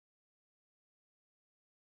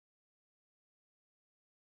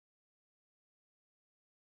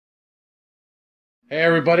Hey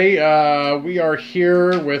everybody, we are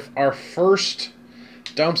here with our first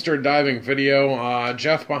dumpster diving video.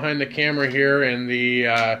 Jeff behind the camera here, and the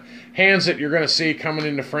hands that you're going to see coming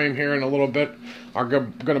into frame here in a little bit are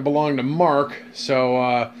going to belong to Mark.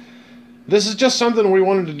 So this is just something we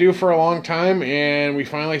wanted to do for a long time, and we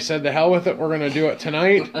finally said to hell with it. We're going to do it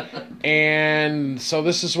tonight. And so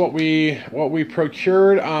this is what we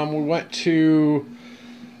procured. We went to...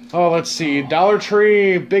 Oh, let's see. Dollar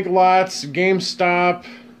Tree, Big Lots, GameStop.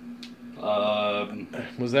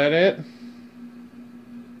 Was that it?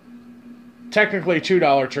 Technically two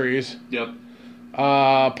Dollar Trees. Yep.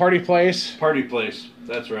 Party Place. Party Place.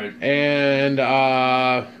 That's right. And,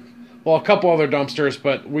 well, a couple other dumpsters,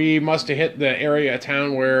 but we must have hit the area of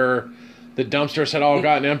town where the dumpsters had all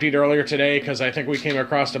gotten emptied earlier today, because I think we came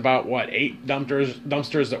across about, what, 8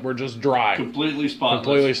 dumpsters that were just dry. Completely spotless.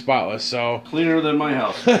 Completely spotless, so... Cleaner than my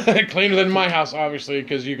house. Cleaner than my house, obviously,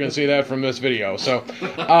 because you can see that from this video. So,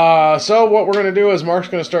 so what we're going to do is Mark's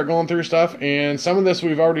going to start going through stuff, and some of this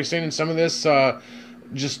we've already seen, and some of this,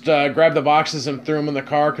 just grabbed the boxes and threw them in the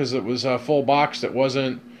car, because it was a full box that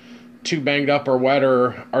wasn't too banged up or wet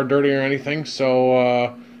or dirty or anything.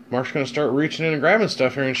 So, Mark's going to start reaching in and grabbing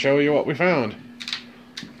stuff here and show you what we found.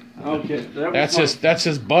 Okay. That's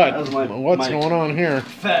his butt. What's going on here?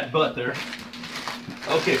 Fat butt there.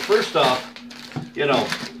 Okay, first off, you know,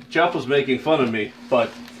 Jeff was making fun of me,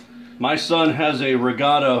 but my son has a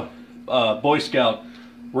regatta Boy Scout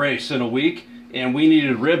race in a week, and we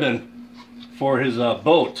needed ribbon for his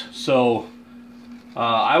boat. So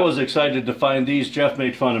I was excited to find these. Jeff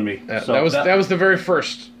made fun of me. That was the very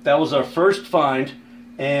first. That was our first find.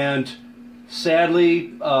 And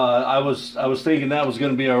sadly, I was thinking that was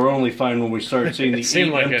going to be our only find when we started seeing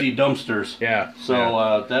the empty dumpsters. Yeah. So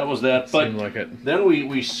yeah. That was that. But seemed like it. Then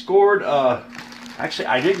we scored. Actually,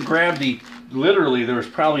 I didn't grab the. Literally, there was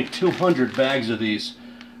probably 200 bags of these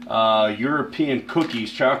European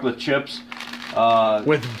cookies, chocolate chips.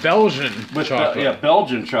 With Belgian chocolate. Yeah,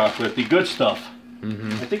 Belgian chocolate, the good stuff.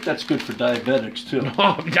 Mm-hmm. I think that's good for diabetics too.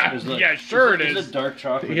 Oh, yeah, sure it is. Is it dark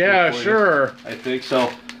chocolate? Yeah, sure. I think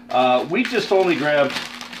so. We just only grabbed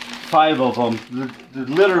 5 of them.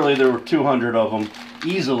 Literally, there were 200 of them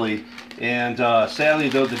easily. And sadly,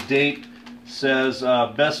 though, the date says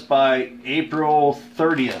Best Buy April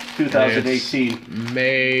 30th, 2018.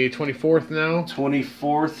 May 24th now.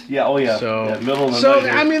 24th. Yeah. Oh yeah. So yeah, middle of the so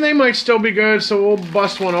night. I mean, they might still be good. So we'll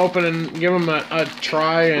bust one open and give them a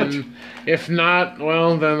try. And if not,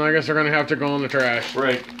 well, then I guess they're gonna have to go in the trash.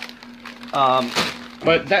 Right.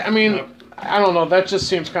 But that, I mean, I don't know. That just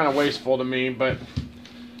seems kind of wasteful to me. But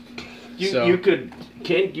you could.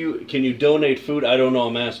 Can you donate food? I don't know.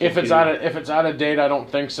 I'm asking. If it's out of date, I don't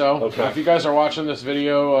think so. Okay. If you guys are watching this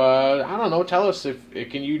video, I don't know. Tell us if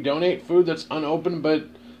can you donate food that's unopened but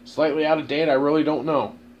slightly out of date. I really don't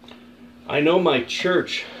know. I know my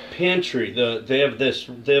church pantry. They have this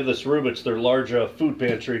room. It's their large food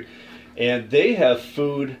pantry, and they have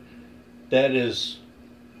food that is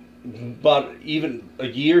about even a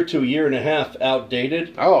year to a year and a half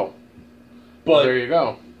outdated. Oh, but well, there you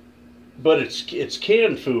go. But it's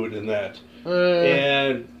canned food in that.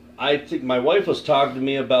 And I think my wife was talking to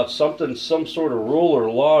me about some sort of rule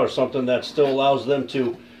or law or something that still allows them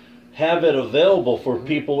to have it available for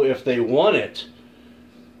people if they want it,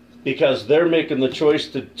 because they're making the choice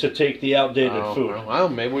to take the outdated food. Well,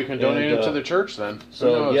 maybe we can donate it to the church then.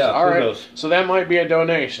 So yeah, all right. So that might be a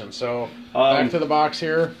donation. So back to the box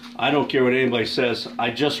here. I don't care what anybody says.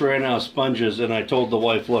 I just ran out of sponges, and I told the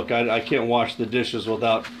wife, look, I can't wash the dishes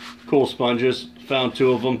without cool sponges. Found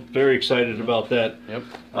 2 of them. Very excited about that. Yep.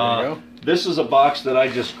 There you go. This is a box that I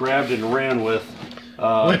just grabbed and ran with.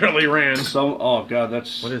 Literally ran. Oh God,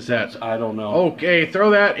 that's... What is that? I don't know. Okay,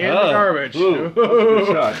 throw that in the garbage. Ooh, good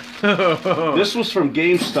shot. This was from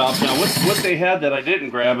GameStop. Now, what they had that I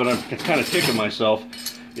didn't grab, and I'm kind of kicking myself,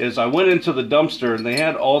 is I went into the dumpster, and they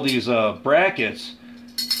had all these brackets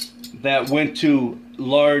that went to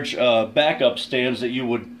large backup stands that you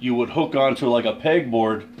would hook onto like a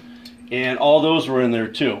pegboard, and all those were in there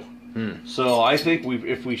too. So I think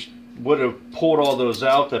if we would have pulled all those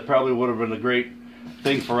out, that probably would have been a great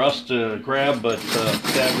thing for us to grab, but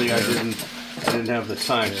sadly I didn't have the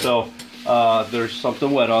time. So there's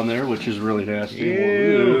something wet on there, which is really nasty.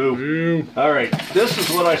 Ew. All right, this is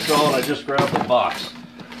what I saw, and I just grabbed the box.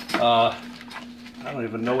 I don't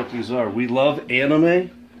even know what these are. We love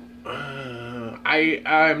anime.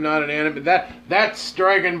 I'm not an anime. That's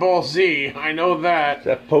Dragon Ball Z. I know that. Is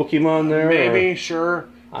that Pokemon there? Maybe, sure.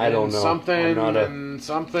 I don't know.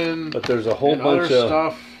 Something. But there's a whole bunch of of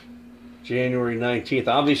stuff. January 19th.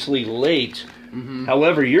 Obviously late,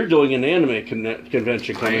 However, you're doing an anime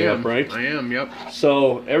convention coming up, right? I am, yep.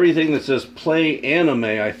 So everything that says play anime,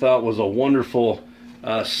 I thought was a wonderful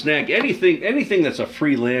snack. Anything that's a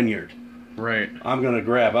free lanyard, right? I'm gonna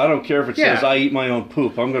grab. I don't care if it says I eat my own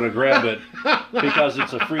poop. I'm gonna grab it because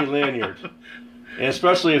it's a free lanyard. And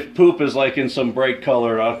especially if poop is like in some bright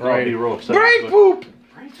color, I'll be real excited. Bright poop.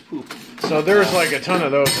 Poop. So there's like a ton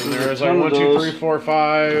of those in there. There's like 1, 2, 3, 4,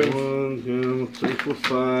 5. 1, 2, 3, 4,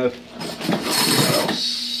 5,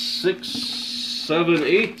 6, 7,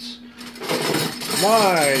 8.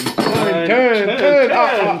 9, 10,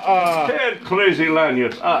 10 crazy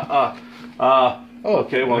lanyards.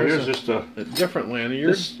 Okay, well here's just a different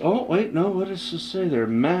lanyard. Oh wait, no, what does this say there?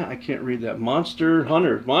 I can't read that. Monster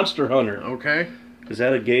Hunter. Okay. Is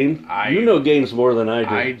that a game? You know games more than I do.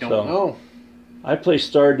 I don't know. I play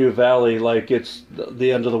Stardew Valley like it's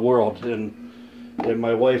the end of the world, and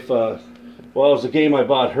my wife. Well, it was a game I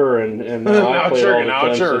bought her, and now I play it all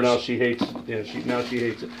the time. So now she hates. Yeah, now she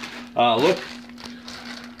hates it. Look.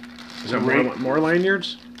 Is that more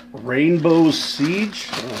lanyards? Rainbow Siege.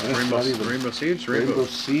 Rainbow Siege. Rainbow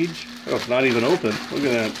Siege. Oh, it's not even open. Look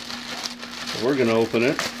at that. So we're gonna open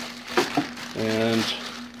it, and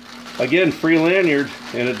again, free lanyard,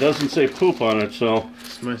 and it doesn't say poop on it, so.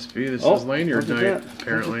 Must be. This is lanyard night,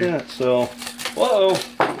 apparently. Look at that. So, whoa.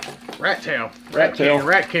 Rat tail.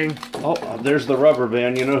 Rat King. Oh, there's the rubber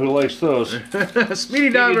band. You know who likes those? Speedy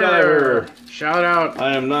Diver. Shout out.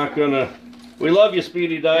 I am not gonna. We love you,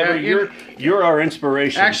 Speedy Diver. Yeah, you're our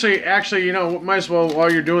inspiration. Actually, you know, might as well,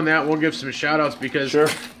 while you're doing that, we'll give some shout outs because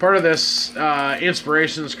part of this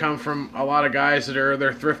inspirations come from a lot of guys that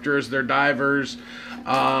they're thrifters, they're divers.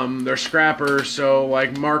 They're scrappers, so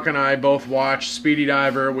like Mark and I both watch Speedy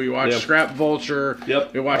Diver, we watch Scrap Vulture,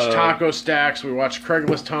 we watch Taco Stacks, we watch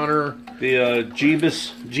Craigslist Hunter, the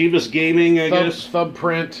Jeebus Gaming, I guess.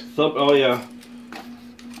 Thumbprint. Oh yeah.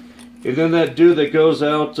 And then that dude that goes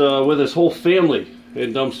out with his whole family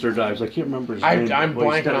in dumpster dives. I can't remember his name. I'm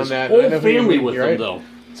blanking on that. Whole family with him though.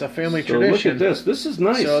 It's a family tradition. Look at this. This is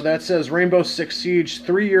nice. So that says Rainbow Six Siege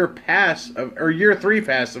 3-year pass or year 3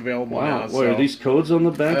 pass available now. Wow. Are these codes on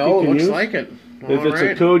the back? Oh, looks like it. If it's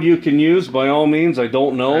a code you can use, by all means. I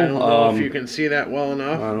don't know. I don't know if you can see that well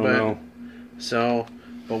enough. I don't know. So,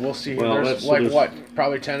 but we'll see. Well, there's what?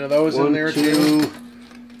 Probably 10 of those in there too. 1, 2,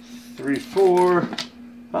 3, 4.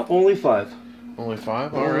 Oh, only 5. Only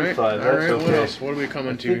 5. All right. 5. All right. What else? What are we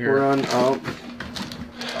coming to here? We're on.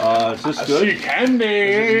 Is this good? See candy.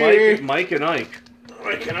 This is Mike and Ike.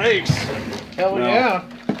 Mike and Ike. Hell no, yeah!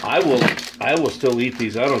 I will still eat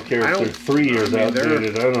these. I don't care if they're 3 years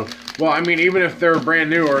outdated. I don't. Well, I mean, even if they're brand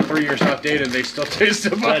new or 3 years outdated, they still taste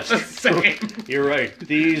about the same. You're right.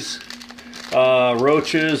 These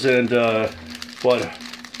roaches and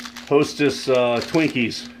Hostess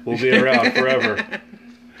Twinkies will be around forever.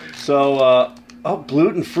 So.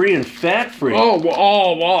 Gluten-free and fat-free.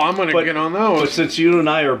 Well, I'm going to get on those. But since you and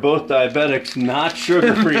I are both diabetics, not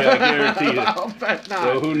sugar-free, I guarantee you. I'll bet not.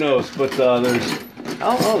 So who knows? But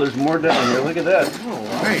there's more down here. Look at that. All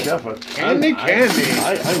right. Candy.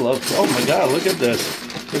 I love, oh my God, look at this.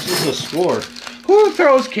 This is a score. Who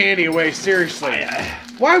throws candy away, seriously?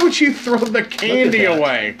 Why would you throw the candy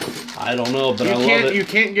away? I don't know, but I love it. You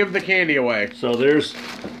can't give the candy away. So there's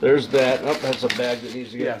that. Oh, that's a bag that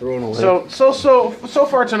needs to get thrown away. So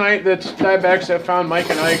far tonight, the diabetics have found Mike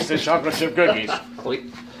and Ike's and chocolate chip cookies.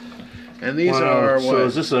 And these are what? So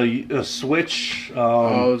is this a Switch?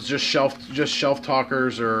 It's just shelf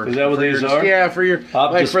talkers, or is that what these are? Yeah, for your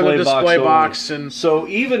for the display box. And so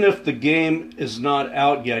even if the game is not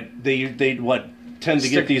out yet, they tend to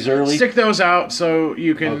get these early. Stick those out so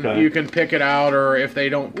you can pick it out, or if they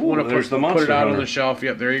don't want to put it out on the shelf.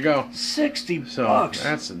 Yep, there you go. $60.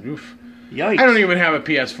 That's an oof. Yikes. I don't even have a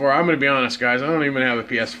PS4. I'm going to be honest, guys. I don't even have a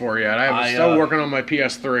PS4 yet. I'm still working on my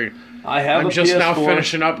PS3. I'm just now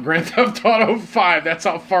finishing up Grand Theft Auto 5. That's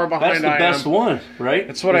how far behind I am. That's the best one, right?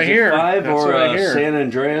 That's what I hear. 5 or San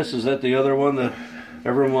Andreas? Is that the other one that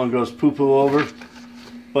everyone goes poo-poo over?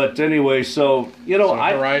 But anyway, so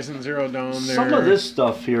Horizon Zero Dawn. Some of this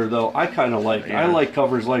stuff here, though, I kind of like. Yeah. I like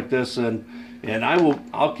covers like this, and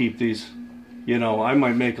I'll keep these. I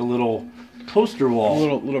might make a little poster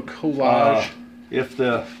wall, little collage, if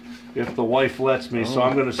the wife lets me. So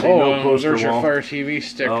I'm going to say no poster there's wall. There's your Fire TV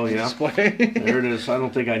stick display. There it is. I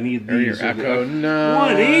don't think I need these. Your Echo. No.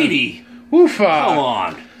 180. Woofa. Come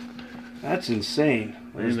on. That's insane.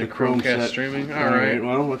 There's the Chromecast streaming. All right.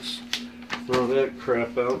 Well, let's throw that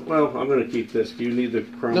crap out. Well, I'm going to keep this. Do you need the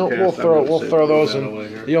Chromecast? No, we'll throw those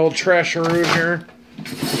in the old trasharoo here.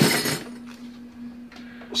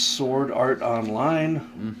 Sword Art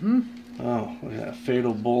Online. Oh, yeah,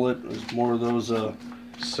 Fatal Bullet. There's more of those.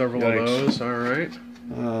 Several yikes. of those. All right.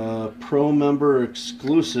 Pro member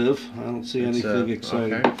exclusive. I don't see anything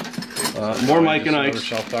exciting. Okay. More Mike and Ike's.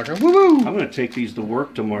 Shelf talker. Woo-woo! I'm going to take these to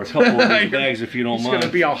work tomorrow. A couple of these bags if you don't He's mind.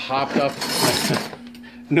 going to be all hopped up.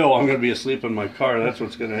 No, I'm going to be asleep in my car. That's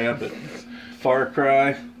what's going to happen. Far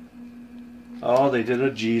Cry. Oh, they did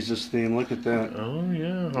a Jesus theme. Look at that. Oh,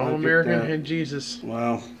 yeah. All American had Jesus.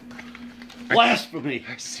 Wow. Blasphemy.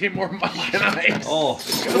 I see more Mike and Ike's. Oh,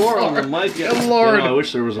 more on the mic. Good Lord. You know, I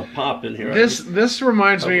wish there was a pop in here. This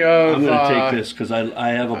reminds me of... I'm going to take this because I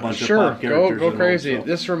have a bunch of pop characters. Go crazy. So.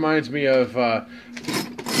 This reminds me of...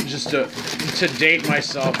 just to date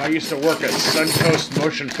myself, I used to work at Suncoast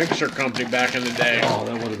Motion Picture Company back in the day. Oh,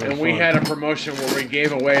 that would have been And fun. we had a promotion where we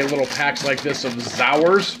gave away little packs like this of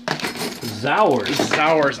Zowers.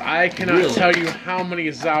 Zowers. I cannot tell you how many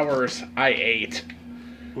Zowers I ate.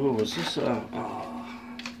 Oh, was this? Nope.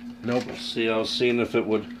 Let's see, I was seeing if it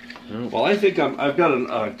would. Nope. Well, I think I've got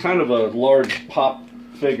a kind of a large pop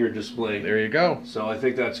figure display. There you go. So I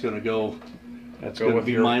think that's going to go. That's going to with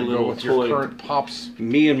be your, my little with toy. your current pops.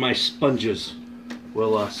 Me and my sponges.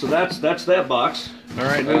 Well, so that's that box. All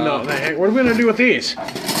right. No. Hey, what are we going to do with these?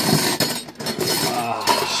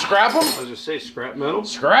 Scrap them? I was going to say scrap metal.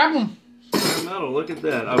 Scrap them. Scrap metal. Look at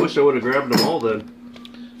that. I wish I would have grabbed them all then.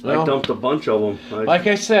 Well, I dumped a bunch of them. Like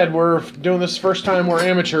I said, we're doing this first time. We're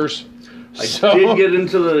amateurs. I did get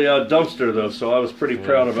into the dumpster though, so I was pretty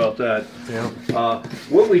proud about that. Yeah.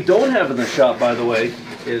 What we don't have in the shop, by the way,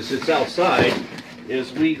 is it's outside.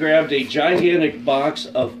 Is we grabbed a gigantic box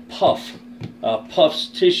of Puff's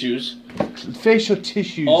tissues, Facial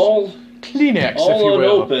tissues. all Kleenex, if you all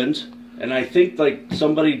will. unopened. And I think like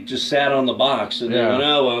somebody just sat on the box and they went,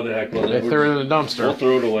 oh well, the heck with it. They threw it in the dumpster. We'll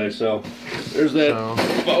throw it away. So there's that. So.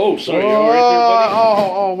 Oh, sorry.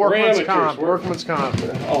 Oh, Right there, workman's We're comp. amateurs. Workman's comp.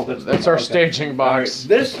 oh, That's our staging box.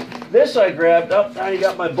 All right. This I grabbed. Oh, now you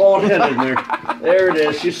got my bald head in there. There it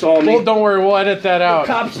is. You saw me. Well, don't worry. We'll edit that out.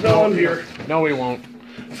 The cops know I'm here. No, we won't.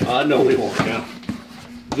 No, we won't. Yeah.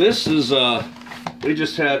 This is we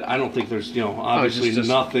just had. I don't think there's obviously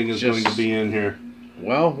nothing is going to be in here.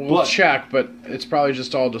 Well, we'll check, but it's probably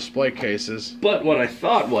just all display cases. But what I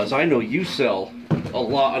thought was, I know you sell an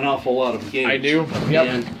awful lot of games. I do. Yep.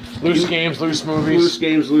 And Loose games, loose movies. Loose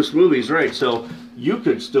games, loose movies. Right. So you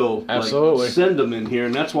could still absolutely send them in here,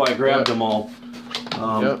 and that's why I grabbed them all.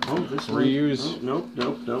 Oh, this reuse. Nope.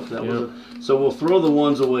 That was so we'll throw the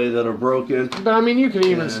ones away that are broken. But I mean, you can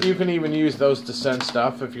even use those to send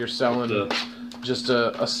stuff if you're selling just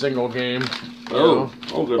a single game. Good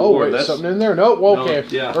Lord, wait, something in there? Nope. Okay. No,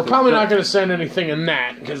 yeah, we're probably not going to send anything in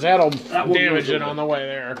that because that'll damage it on the way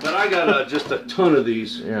there. But I got just a ton of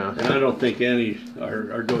these. Yeah. And I don't think any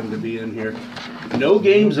are going to be in here. No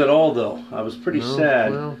games at all, though. I was pretty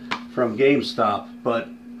sad from GameStop, but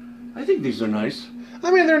I think these are nice. I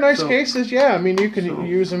mean, they're nice cases. Yeah. I mean, you can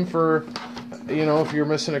use them for, if you're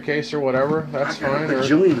missing a case or whatever. That's fine. A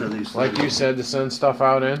bajillion of these. Like you said, to send stuff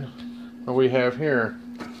out in. What we have here.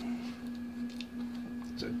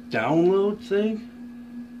 Download thing?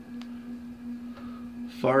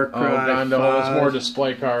 Far Cry 5. It's more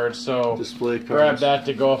display cards, so display cards. Grab that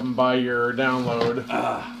to go up and buy your download.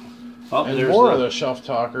 And more of the shelf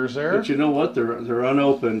talkers there. But you know what? They're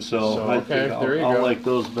unopened, so I think I'll like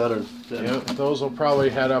those better. Yep, those will probably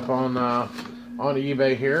head up on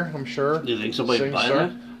eBay here, I'm sure. Do you think somebody buy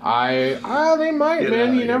that? They might,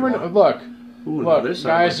 man. You never know. Look. Ooh, look,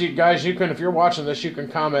 guys, you can, if you're watching this, you can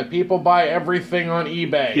comment. People buy everything on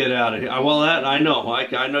eBay. Get out of here. Well, that I know.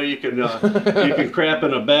 I know you can you can crap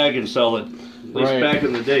in a bag and sell it. At least back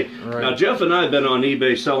in the day. Right. Now Jeff and I have been on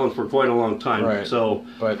eBay selling for quite a long time. Right. So,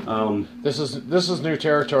 but this is new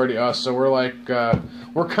territory to us. So we're like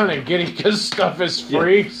we're kind of giddy because stuff is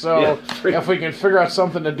free. So if we can figure out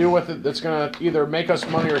something to do with it that's gonna either make us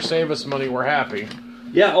money or save us money, we're happy.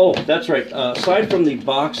 Yeah, oh, that's right. Aside from the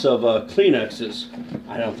box of Kleenexes,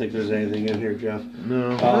 I don't think there's anything in here, Jeff.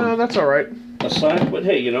 No, no, that's all right. But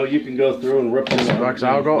hey, you can go through and rip them out.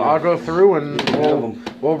 I'll go through and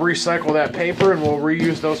we'll recycle that paper and we'll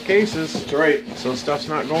reuse those cases. That's right. So stuff's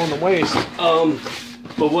not going to waste.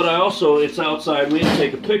 But what it's outside. We didn't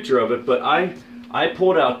take a picture of it, but I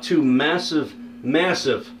pulled out two massive.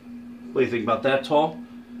 What do you think about that tall?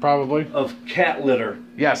 Probably. Of cat litter.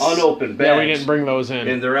 Yes. Unopened bags. Yeah, we didn't bring those in.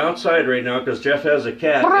 And they're outside right now because Jeff has a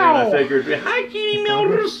cat. And I figured, hi, Kitty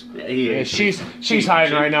Milders. Yeah, she's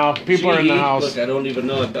hiding right now. People are in the house. Look, I don't even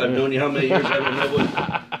know. I've known you how many years? I don't know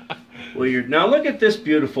what. Now look at this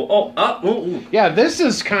beautiful. Yeah, this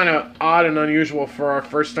is kind of odd and unusual for our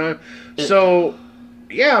first time. So,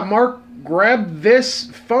 yeah, Mark grab this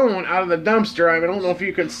phone out of the dumpster. I don't know if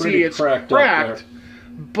you can see it's cracked.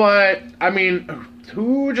 But, I mean,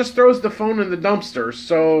 who just throws the phone in the dumpster?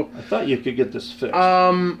 So I thought you could get this fixed.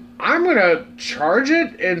 I'm going to charge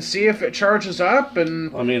it and see if it charges up.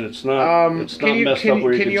 And I mean, it's not messed up where you can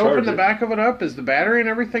charge it. Can you open the back of it up? Is the battery and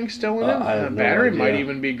everything still in it? The battery might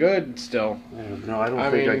even be good still. No, I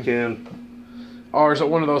don't think I can. Or is it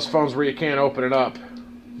one of those phones where you can't open it up?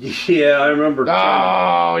 Yeah, I remember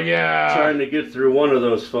trying to get through one of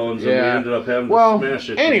those phones, and we ended up having to smash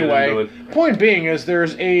it. Anyway, point being is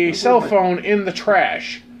there's a cell phone in the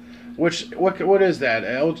trash. Which what is that?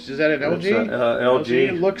 Is that an LG? LG.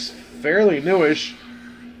 It looks fairly newish.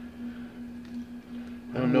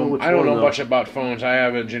 I don't know much about phones. I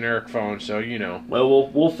have a generic phone, so you know. Well,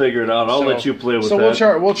 we'll figure it out. I'll let you play with that.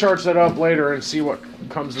 So we'll charge that up later and see what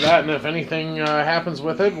comes of that, and if anything happens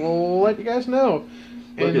with it, we'll let you guys know.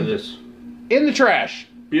 Look at this. In the trash.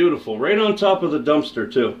 Beautiful. Right on top of the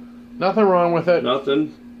dumpster, too. Nothing wrong with it.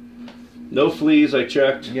 Nothing. No fleas, I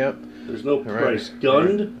checked. Yep. There's no price.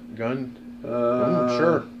 Gunned? Gunned.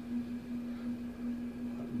 Sure.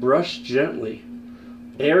 Brush gently.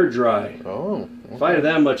 Air dry. Oh. Okay. If I had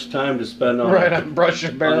that much time to spend on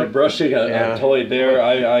brushing a toy bear,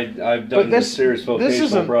 I've done a serious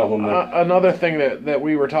vocational problem. Another thing that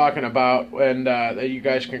we were talking about, and that you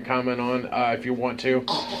guys can comment on if you want to.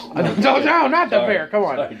 No, not the bear. Come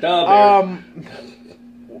on. Sorry, bear.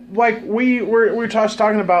 Like we were just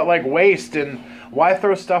talking about like waste and why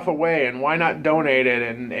throw stuff away and why not donate it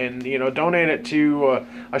and you know, donate it to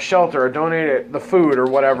a shelter or donate it the food or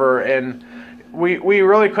whatever. And we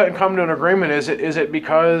really couldn't come to an agreement. Is it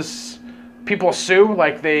because people sue,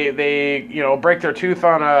 like they you know, break their tooth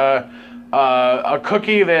on a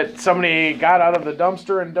cookie that somebody got out of the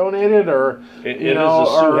dumpster and donated, or it is a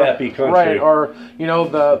sue-happy country, right? Or you know,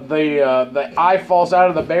 the eye falls out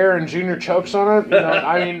of the bear and Junior chokes on it. You know,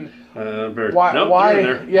 I mean.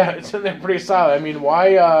 Why? Yeah, it's in there pretty solid. I mean,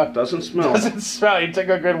 why? Doesn't smell. Doesn't smell. You take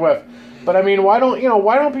a good whiff. But I mean, why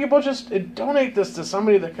don't people just donate this to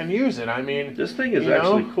somebody that can use it? I mean, this thing is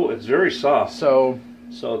actually cool. It's very soft. So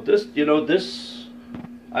this, you know, this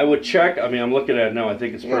I would check. I mean, I'm looking at it now. I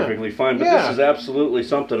think it's perfectly fine. But this is absolutely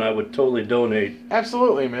something I would totally donate.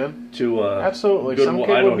 Absolutely, man. To absolutely, some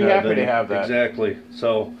kid would be happy to have that. Exactly.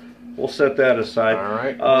 So. We'll set that aside. All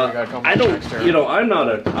right. I don't. You know, I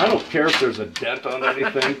don't care if there's a dent on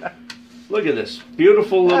anything. Look at this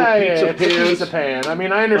beautiful little pizza pan. I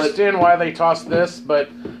mean, I understand why they tossed this, but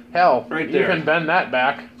hell, right there. You can bend that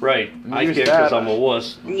back. Right. I can't because I'm a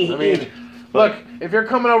wuss. I mean, look, if you're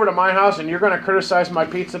coming over to my house and you're going to criticize my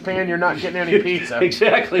pizza pan, you're not getting any pizza.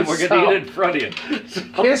 Exactly. We're going to eat it in front of you.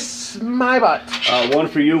 Kiss my butt. One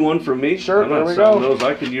for you, one for me. Sure. There we go. Those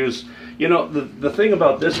I can use. You know, the thing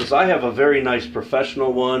about this is I have a very nice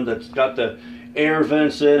professional one that's got the air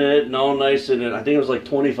vents in it and all nice in it. I think it was like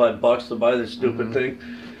 $25 to buy this stupid thing.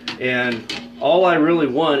 And all I really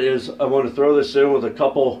want is I want to throw this in with a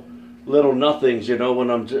couple little nothings, you know,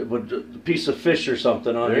 when I'm with a piece of fish or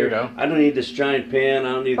something on here. There you go. I don't need this giant pan.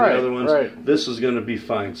 I don't need the other ones. Right. This is going to be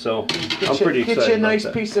fine. So I'm pretty excited. Get you a nice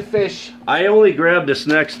piece of fish. I only grabbed this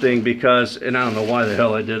next thing because, and I don't know why the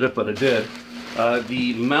hell I did it, but I did.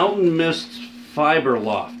 The Mountain Mist Fiber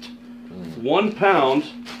Loft. 1 pound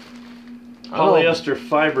polyester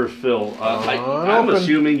fiber fill. I'm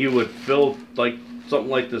assuming you would fill like something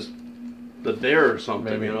like this, the bear or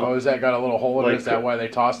something. Maybe. You know? Oh, has that got a little hole in it? Is that why they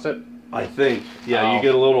tossed it? I think. Yeah, you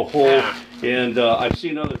get a little hole. Yeah. And I've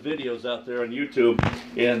seen other videos out there on YouTube,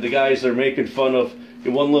 and the guys are making fun of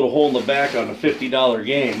one little hole in the back on a $50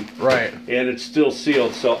 game. Right. And it's still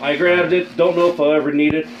sealed. So I grabbed it. Don't know if I'll ever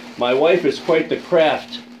need it. My wife is quite the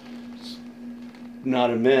craft, not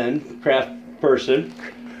a craft person.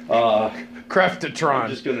 Craftatron. I'm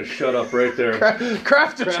just going to shut up right there.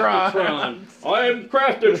 Craftatron. I'm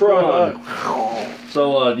Craftatron.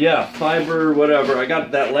 So, yeah, fiber, whatever. I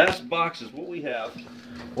got that last box is what we have.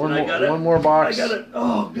 One more box. I got it.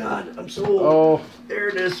 Oh, God. I'm so old. Oh. There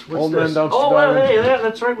it is. What's this? Oh, well, hey,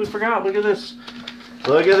 that's right. We forgot. Look at this.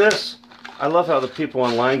 Look at this. I love how the people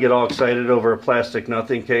online get all excited over a plastic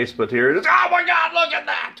nothing case, but here it is. Oh, my God. Look at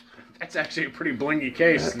that. That's actually a pretty blingy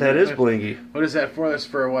case. That is blingy. What is that for? That's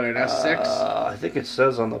for what, an S6? I think it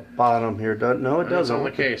says on the bottom here. No, it doesn't. It's on the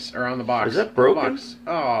case, or on the box. Is it broken?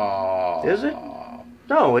 Oh. Is it?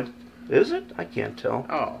 No, is it? I can't tell.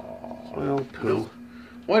 Oh. Well, poo.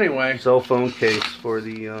 Well, anyway. Cell phone case for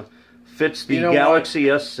the, fits the Galaxy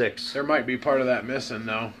S6. There might be part of that missing,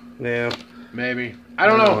 though. Yeah. Maybe. I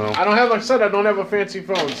don't know. I don't have, like I said, I don't have a fancy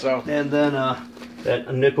phone, so. And then,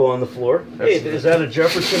 that nickel on the floor. Hey, is that a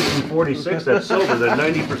Jefferson from 46? That's silver. That's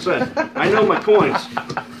 90%. I know my coins.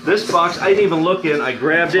 This box, I didn't even look in. I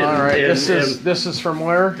grabbed it. All right, and, this is from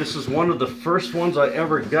where? This is one of the first ones I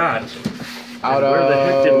ever got. Out where the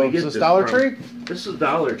heck did we of get this this Dollar from? Tree? This is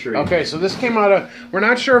Dollar Tree. Okay, so this came out of, we're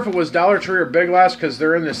not sure if it was Dollar Tree or Big Lots because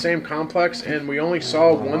they're in the same complex, and we only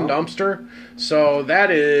saw one dumpster. So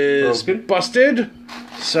that is broken. Busted.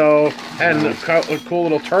 So, and a cool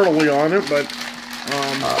little turtle on it, but...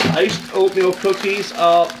 iced oatmeal cookies.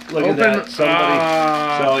 Oh, look at that.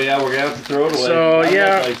 Somebody. So, yeah, we're going to have to throw it away. So,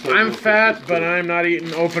 yeah, I'm fat, but I'm not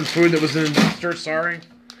eating open food that was in the dumpster. Sorry.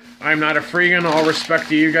 I'm not a freegan. All respect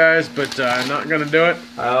to you guys, but I'm not going to do it.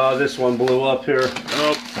 Oh, this one blew up here.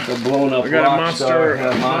 Oh. The blown up We got a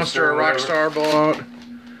Rockstar. monster Rockstar blowout.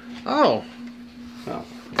 Oh. Oh.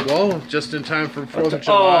 Well, just in time for 4th of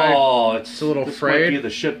July. Oh, it's a little this frayed. might be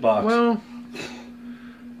the shit box. Well,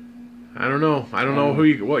 I don't know. I don't know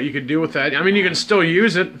what you could do with that. I mean, you can still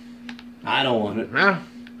use it. I don't want it. Yeah.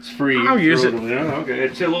 It's free. I'll use it. Yeah, okay.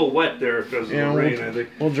 It's a little wet there because of the rain, I think.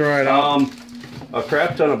 We'll dry it out. A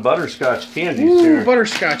crap ton of butterscotch candies Ooh, here.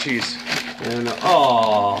 butterscotchies. And that's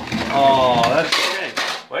okay.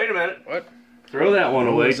 Wait a minute. What? Throw that one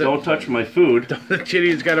away. Don't touch my food. The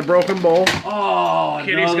kitty's got a broken bowl. Oh,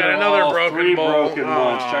 Kitty's got another broken three bowl. broken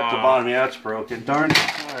ones. Check the bottom. Yeah, it's broken. Darn it.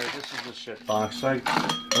 All right, this is the shit box.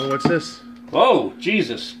 Oh, what's this? Oh,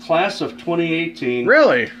 Jesus. Class of 2018.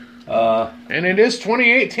 Really? And it is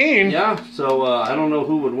 2018. Yeah, so I don't know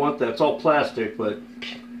who would want that. It's all plastic, but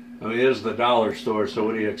I mean, it is the dollar store, so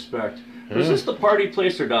what do you expect? Was this the party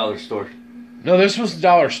place or dollar store? No, this was the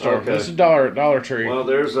dollar store. Okay. This is Dollar Tree. Well,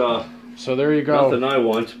 there's so there you go. Nothing I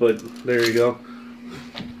want, but there you go.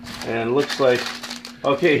 And it looks like,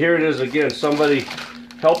 okay, here it is again. Somebody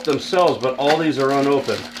helped themselves, but all these are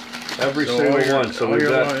unopened. Every single one. So all we've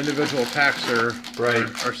your got individual packs are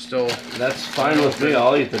still. That's fine with me.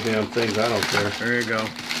 I'll eat the damn things. I don't care. There you go.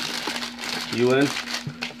 You in?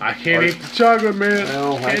 I can't eat the chocolate, man.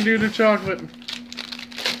 Well, can't do the chocolate.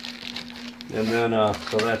 And then,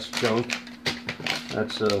 so that's junk.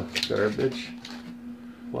 That's garbage.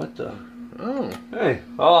 What the? Oh. Hey.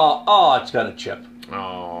 Oh, it's got a chip.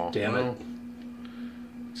 Oh. Damn it.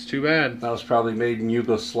 It's too bad. That was probably made in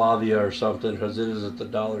Yugoslavia or something because it is at the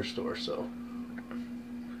dollar store, so.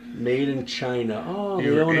 Made in China. Oh,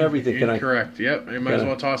 you own everything. Can correct. Yep. You might as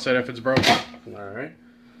well toss that if it's broken. All right.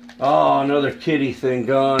 Oh, another kitty thing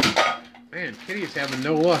gone. Man, kitty's having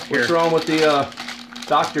no luck here. What's wrong with the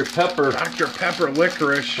Dr. Pepper? Dr. Pepper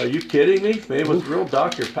licorice. Are you kidding me? Made with real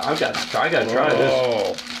Dr. Pepper. I gotta try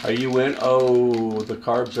this. Are you in? Oh, the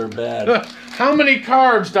carbs are bad. How many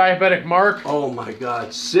carbs, diabetic Mark? Oh my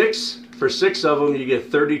God, 6. For 6 of them, you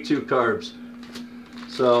get 32 carbs.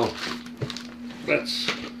 So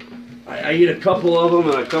that's. I eat a couple of them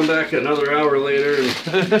and I come back another hour later and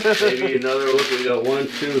maybe another look. We got 1,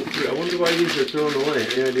 2, 3. I wonder why these are thrown away.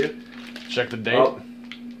 Any idea? Check the date. Oh,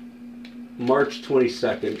 March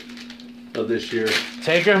 22nd of this year.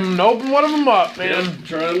 Take them and open one of them up, man. Yep,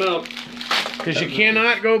 try them out. Because you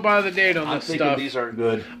cannot go by the date on this stuff. I'm thinking these aren't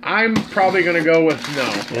good. I'm probably going to go with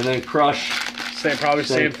no. And then Crush. Same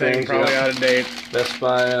thing, probably out of date. That's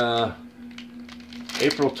by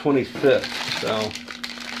April 25th. So.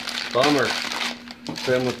 Bummer.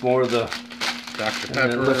 Same with more of the Dr. Pepper.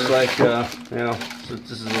 And it looks like, you know,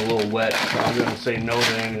 this is a little wet, so I'm going to say no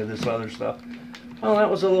to any of this other stuff. Well, that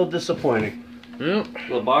was a little disappointing. Yep.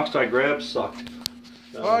 The box I grabbed sucked.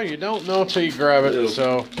 So, well, you don't know till you grab it,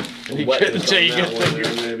 so until you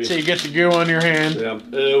get the goo on your hand. Yeah.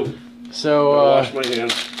 Ew. So wash my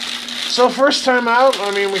hands. So first time out,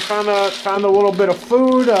 I mean, we found a little bit of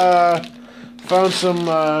food. Found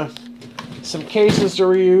some cases to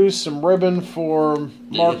reuse, some ribbon for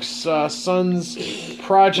Mark's son's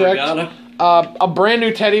project. A brand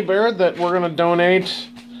new teddy bear that we're gonna donate.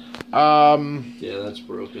 Yeah, that's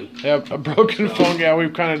broken. Yep, a broken phone. Yeah,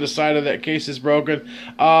 we've kind of decided that case is broken.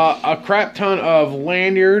 A crap ton of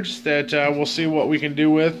lanyards that we'll see what we can do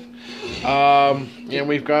with. And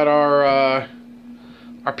we've got our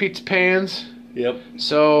pizza pans. Yep.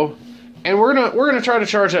 So, and we're gonna try to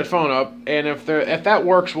charge that phone up, and if that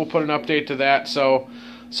works, we'll put an update to that. So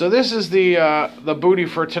this is the booty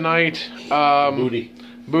for tonight. Booty.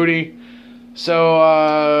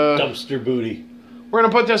 So dumpster booty. We're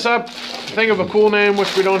gonna put this up. Think of a cool name,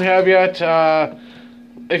 which we don't have yet.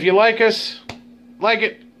 If you like us, like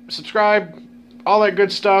it, subscribe, all that good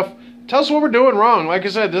stuff. Tell us what we're doing wrong. Like I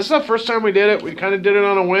said, this is the first time we did it. We kind of did it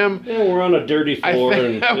on a whim. Yeah, we're on a dirty floor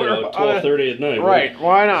and 12:30 at night. Right?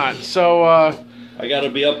 Why not? So I got to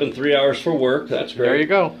be up in 3 hours for work. That's great. There you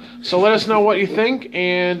go. So let us know what you think,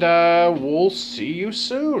 and we'll see you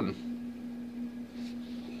soon.